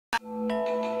Yo,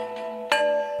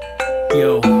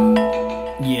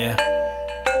 yeah.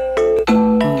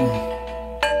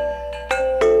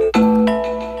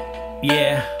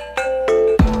 Yeah.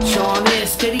 Shawn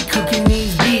S, steady cooking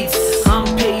these beats. I'm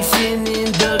pacing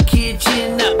in the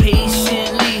kitchen, not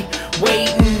patiently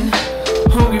waiting,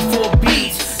 hungry for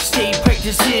beats. Stay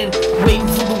practicing, waiting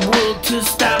for the world to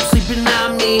stop sleeping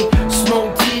on me.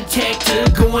 Smoke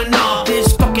detector going off.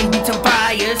 This fucking beat's on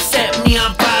fire, set me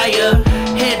on fire.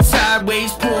 Head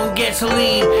sideways, pouring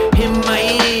gasoline in my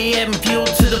ear, adding fuel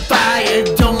to the fire.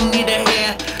 Don't need a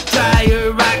hair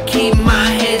dryer, I keep my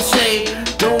head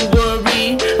safe. Don't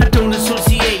worry, I don't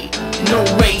associate. No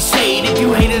race hate. If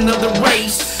you hate another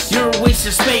race, you're a waste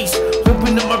of space.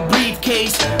 Open up my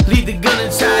briefcase, leave the gun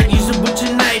inside, use a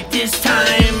butcher knife this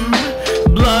time.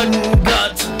 Blood and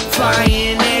guts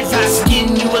flying as I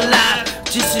skin you alive,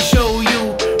 just to show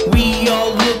you we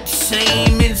all look the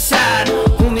same inside.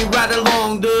 Only ride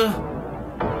along the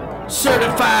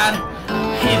certified.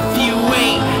 If you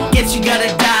ain't, guess you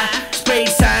gotta die. Spray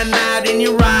cyanide in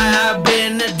your eye, I've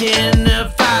been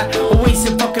identified. A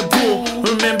wasted fucking fool,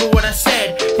 remember what I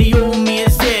said. The old me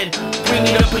is dead, bring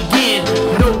it up again.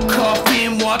 No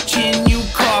coughing, watching you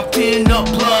coughing up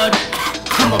blood.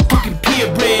 I'm a fucking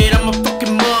purebred, I'm a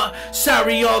fucking mutt.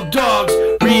 Sorry all dogs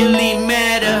really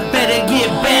matter. Better get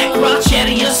back or I'll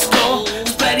shatter your skull.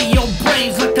 Splatter your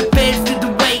brains like the feds did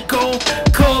the Waco.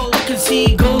 Cold fucking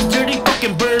seagulls, dirty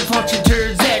fucking birds launching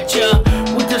turds at ya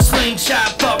with a slingshot.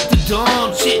 Fuck the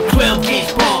dumb shit, 12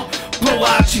 gauge bomb, blow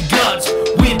out your guts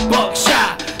with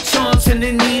buckshot. Shawn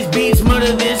sending these beats,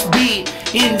 murder this beat.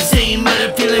 Insane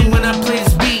murder feeling when I play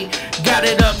this beat. Got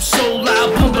it up so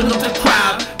loud, pumping up the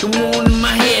crowd. The one in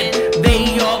my head,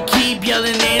 they all keep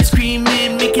yelling and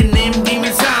screaming, making them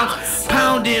demon sounds.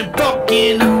 Pounding,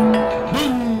 fucking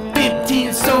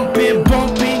 15 stomping,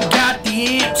 bumping, got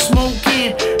the amp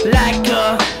smoking like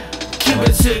a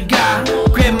Cuban cigar.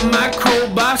 Grab my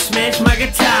crowbar, smash my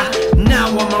guitar. Now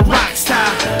I'm a rock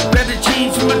star. Grab the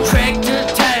chains from my tractor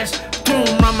tires, throw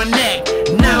them around my neck.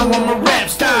 Now I'm a rap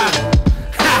star.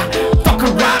 Ha! Fuck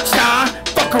a rock star,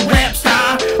 fuck a rap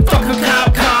star, fuck a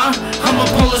cop car. I'm a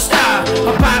polar star,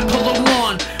 a bipolar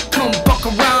one. Come fuck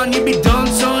around, you be done,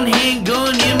 son.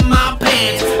 Handgun in my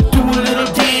pants, do a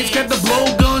little dance, grab the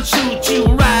blowgun, shoot you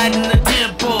right in the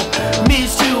temple.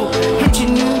 Miss you, hit your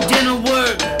new dinner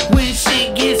work. When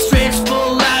shit gets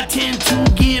stressful, I tend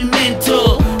to get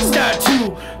mental. Start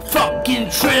to fucking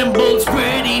tremble, it's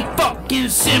pretty fucking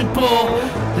simple.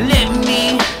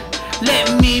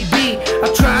 Let me be.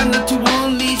 I try not to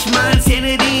unleash my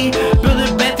insanity, build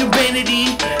it back through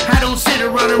vanity. I don't sit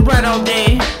around and write all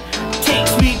day.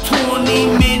 Takes me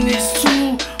 20 minutes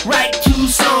to write 2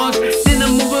 songs, then I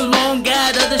move along.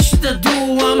 Got other shit to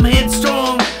do, I'm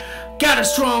headstrong. Got a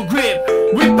strong grip,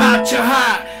 rip out your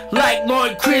heart like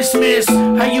Lord Christmas.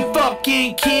 Are you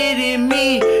fucking kidding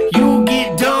me? You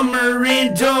get dumber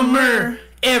and dumber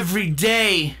every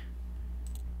day.